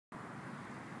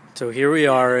So here we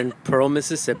are in Pearl,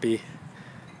 Mississippi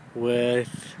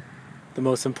with the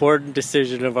most important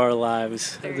decision of our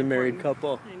lives as a married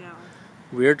couple. I know.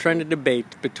 We are trying to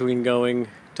debate between going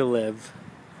to live.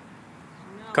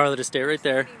 No. Carla, just stay right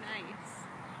there.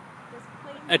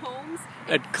 Nice. Homes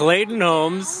At Clayton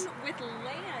Homes with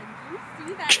land. Do you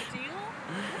see that deal?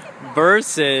 Look at that.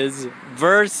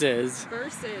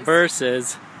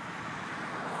 versus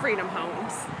Freedom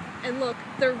Homes. And look,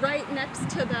 they're right next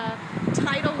to the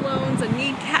title loans and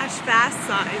need cash fast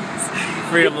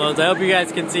signs. Freedom Loans. I hope you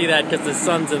guys can see that because the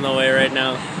sun's in the way right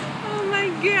now. Oh my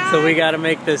god. So we got to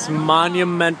make this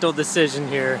monumental decision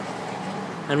here,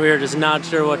 and we are just not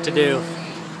sure what to do.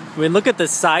 I mean, look at the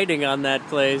siding on that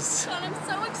place. God, I'm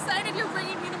so excited you're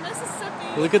bringing me to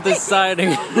Mississippi. Look at the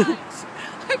siding. So much.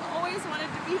 I've always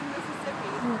wanted to be in Mississippi.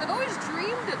 I've always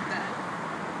dreamed of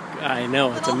that. I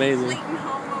know, it's Little amazing. Clayton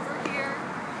home over here.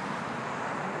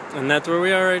 And that's where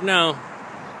we are right now.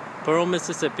 Pearl,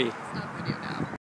 Mississippi. Stop video.